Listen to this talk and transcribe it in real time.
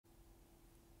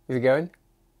Is it going?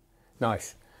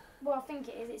 Nice. Well, I think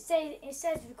it is. It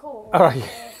says record. All right.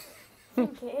 I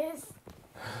think it is.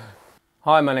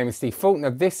 Hi, my name is Steve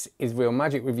Faulkner. This is Real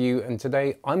Magic Review, and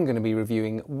today I'm going to be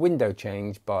reviewing Window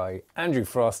Change by Andrew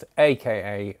Frost,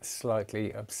 aka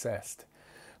Slightly Obsessed.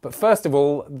 But first of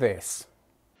all, this.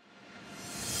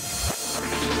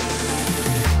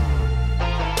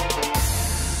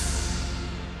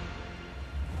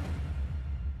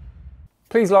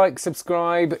 Please like,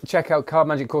 subscribe, check out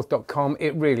cardmagiccourse.com.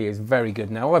 It really is very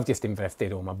good now. I've just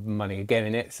invested all my money again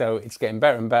in it, so it's getting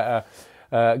better and better,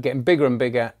 getting bigger and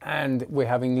bigger, and we're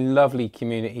having lovely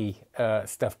community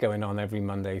stuff going on every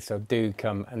Monday, so do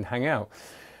come and hang out.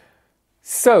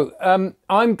 So,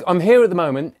 I'm here at the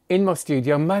moment in my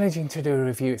studio, managing to do a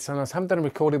review. It's so nice. I haven't done a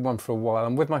recorded one for a while.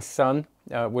 I'm with my son,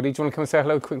 Woody. Do you want to come and say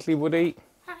hello quickly, Woody?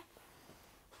 Hi.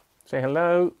 Say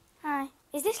hello. Hi.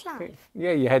 Is this live?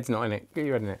 Yeah, your head's not in it. Get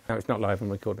your head in it. No, it's not live. I'm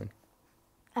recording.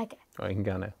 Okay. Oh, you can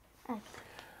go now.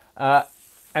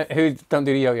 Okay. Don't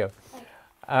do the yo-yo.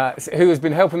 Who has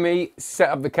been helping me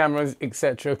set up the cameras,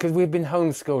 etc. Because we've been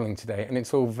homeschooling today, and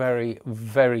it's all very,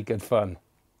 very good fun.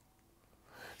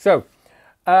 So,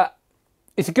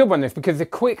 it's a good one, this, because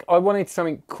I wanted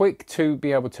something quick to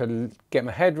be able to get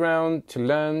my head round, to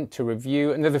learn, to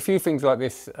review. And there's a few things like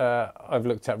this I've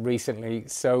looked at recently.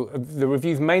 So the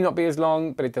reviews may not be as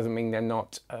long, but it doesn't mean they're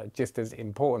not just as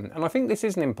important. And I think this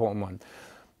is an important one.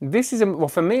 This is, well,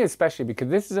 for me especially, because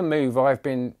this is a move I've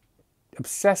been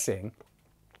obsessing,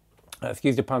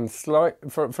 excuse the pun, for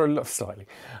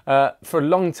a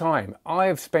long time. I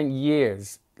have spent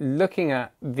years looking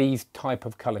at these type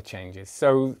of color changes.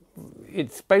 So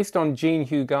it's based on Jean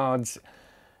Hugard's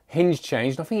hinge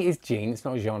change. I think it is Jean, it's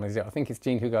not Jean, is it? I think it's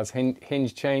Jean Hugard's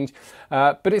hinge change.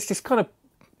 But it's this kind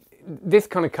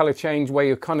of color change where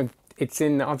you're kind of, it's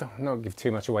in, I don't not give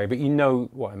too much away, but you know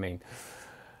what I mean.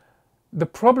 The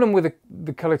problem with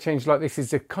the color change like this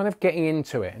is the kind of getting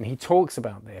into it, and he talks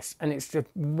about this, and it's the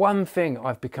one thing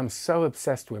I've become so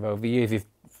obsessed with over the years is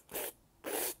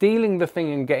stealing the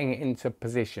thing and getting it into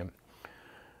position.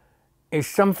 Is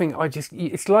something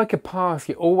it's like a path,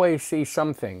 you always see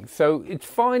something. So it's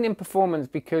fine in performance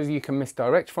because you can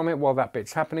misdirect from it while that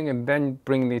bit's happening and then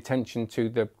bring the attention to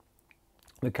the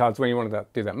cards when you want to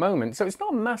do that moment. So it's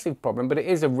not a massive problem, but it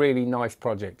is a really nice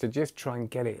project to just try and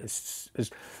get it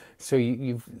so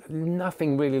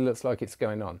nothing really looks like it's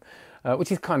going on,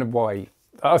 which is kind of why,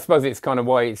 I suppose it's kind of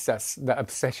why it's that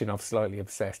obsession of Slightly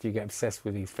Obsessed. You get obsessed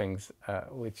with these things,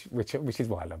 which is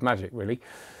why I love magic, really.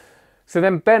 So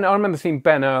then I remember seeing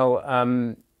Ben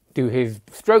Earl do his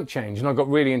stroke change, and I got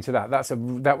really into that.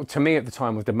 That to me at the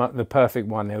time was the perfect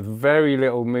one. There was very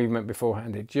little movement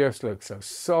beforehand. It just looked so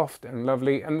soft and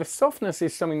lovely, and the softness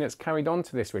is something that's carried on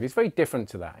to this. Really, it's very different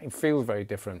to that. It feels very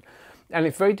different. And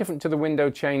it's very different to the window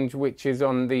change, which is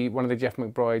on one of the Jeff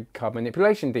McBride card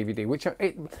manipulation DVD, which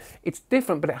it's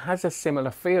different, but it has a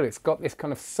similar feel. It's got this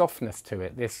kind of softness to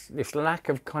it, this lack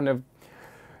of kind of,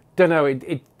 don't know,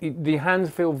 the hands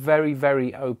feel very,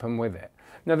 very open with it.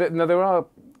 Now there are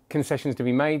concessions to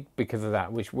be made because of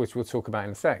that, which we'll talk about in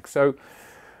a sec. So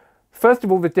first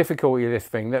of all, the difficulty of this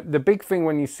thing, the big thing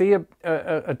when you see a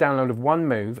download of one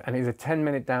move and it's a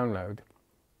 10-minute download,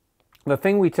 the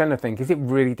thing we tend to think, is it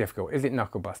really difficult? Is it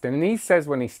knuckle busting? And he says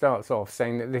when he starts off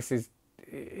saying that this is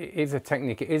a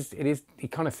technique, it is, he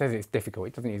kind of says it's difficult.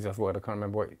 He doesn't use that word, I can't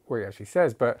remember what he actually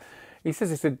says, but he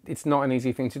says it's not an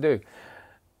easy thing to do.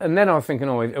 And then I was thinking,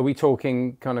 oh, are we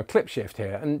talking kind of clip shift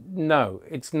here? And no,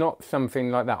 it's not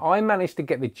something like that. I managed to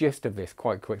get the gist of this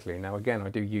quite quickly. Now, again, I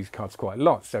do use cards quite a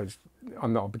lot, so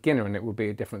I'm not a beginner and it will be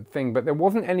a different thing. But there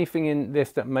wasn't anything in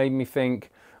this that made me think,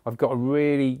 I've got to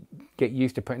really get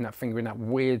used to putting that finger in that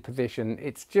weird position.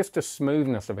 It's just the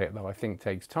smoothness of it that I think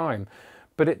takes time.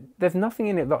 But there's nothing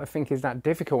in it that I think is that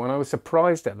difficult, and I was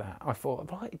surprised at that. I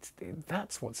thought, right,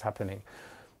 that's what's happening.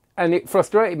 And it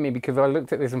frustrated me because I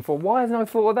looked at this and thought, why hasn't I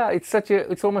thought of that?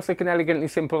 It's almost like an elegantly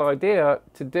simple idea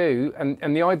to do.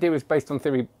 And the idea is based on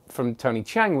theory from Tony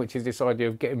Chang, which is this idea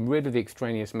of getting rid of the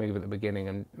extraneous move at the beginning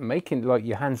and making like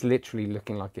your hands literally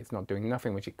looking like it's not doing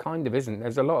nothing, which it kind of isn't.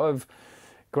 There's a lot of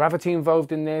gravity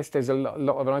involved in this. There's a lot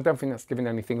of, and I don't think that's giving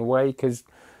anything away because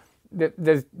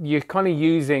you're kind of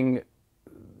using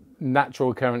natural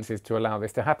occurrences to allow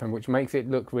this to happen, which makes it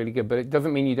look really good, but it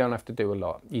doesn't mean you don't have to do a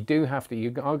lot. You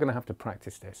are going to have to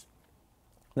practice this.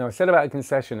 Now, I said about a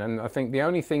concession, and I think the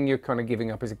only thing you're kind of giving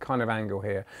up is a kind of angle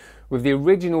here. With the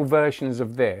original versions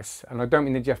of this, and I don't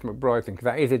mean the Jeff McBride thing, because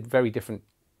that is a very different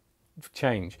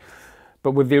change,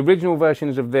 but with the original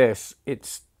versions of this,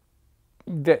 it's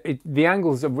the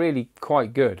angles are really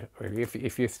quite good, really.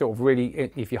 If you're sort of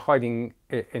really, if you're hiding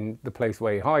it in the place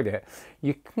where you hide it,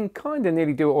 you can kind of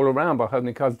nearly do it all around by holding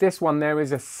the cards. This one, there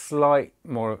is a slightly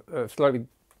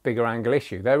bigger angle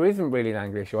issue. There isn't really an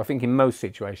angle issue. I think in most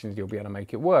situations you'll be able to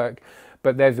make it work,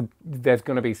 but there's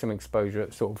going to be some exposure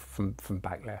sort of from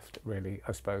back left, really,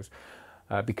 I suppose,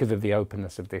 because of the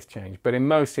openness of this change. But in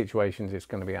most situations, it's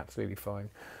going to be absolutely fine.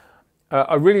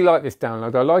 I really like this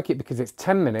download. I like it because it's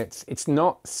 10 minutes. It's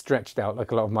not stretched out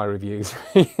like a lot of my reviews.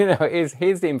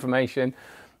 Here's the information.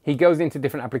 He goes into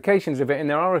different applications of it, and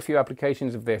there are a few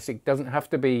applications of this. It doesn't have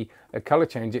to be a color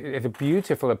change. It's a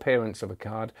beautiful appearance of a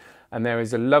card, and there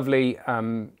is a lovely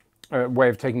way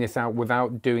of taking this out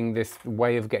without doing this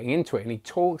way of getting into it. And he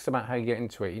talks about how you get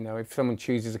into it. If someone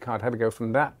chooses a card, how to go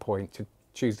from that point to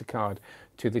choose the card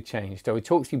to the change. So he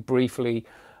talks to you briefly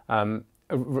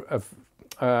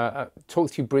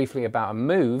talks to you briefly about a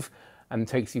move and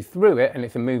takes you through it, and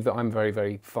it's a move that I'm very,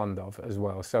 very fond of as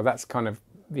well. So that's kind of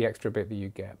the extra bit that you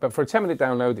get. But for a 10-minute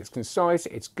download, it's concise,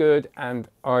 it's good, and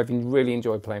I've really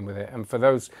enjoyed playing with it. And for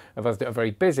those of us that are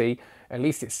very busy, at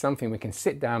least it's something we can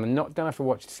sit down and don't have to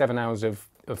watch 7 hours of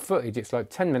footage. It's like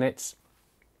 10 minutes,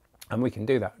 and we can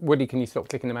do that. Woody, can you stop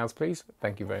clicking the mouse, please?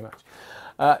 Thank you very much.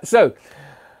 So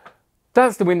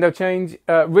that's the window change.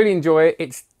 Really enjoy it.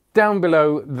 It's down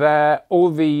below there.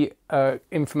 All the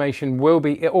information will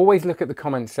be. Always look at the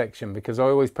comments section, because I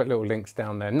always put little links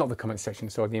down there. Not the comments section,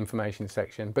 sorry, the information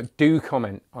section. But do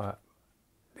comment.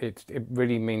 It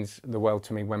really means the world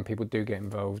to me when people do get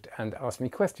involved and ask me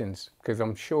questions, because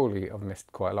I'm surely I've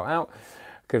missed quite a lot out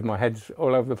because my head's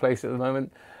all over the place at the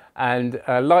moment. And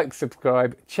like,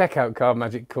 subscribe, check out Card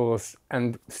Magic course,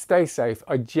 and stay safe.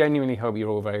 I genuinely hope you're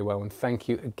all very well, and thank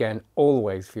you again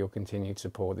always for your continued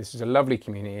support. This is a lovely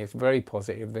community. It's very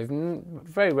positive. There's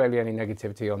very rarely any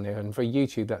negativity on there, and for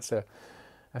YouTube that's a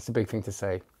big thing to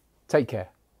say. Take care.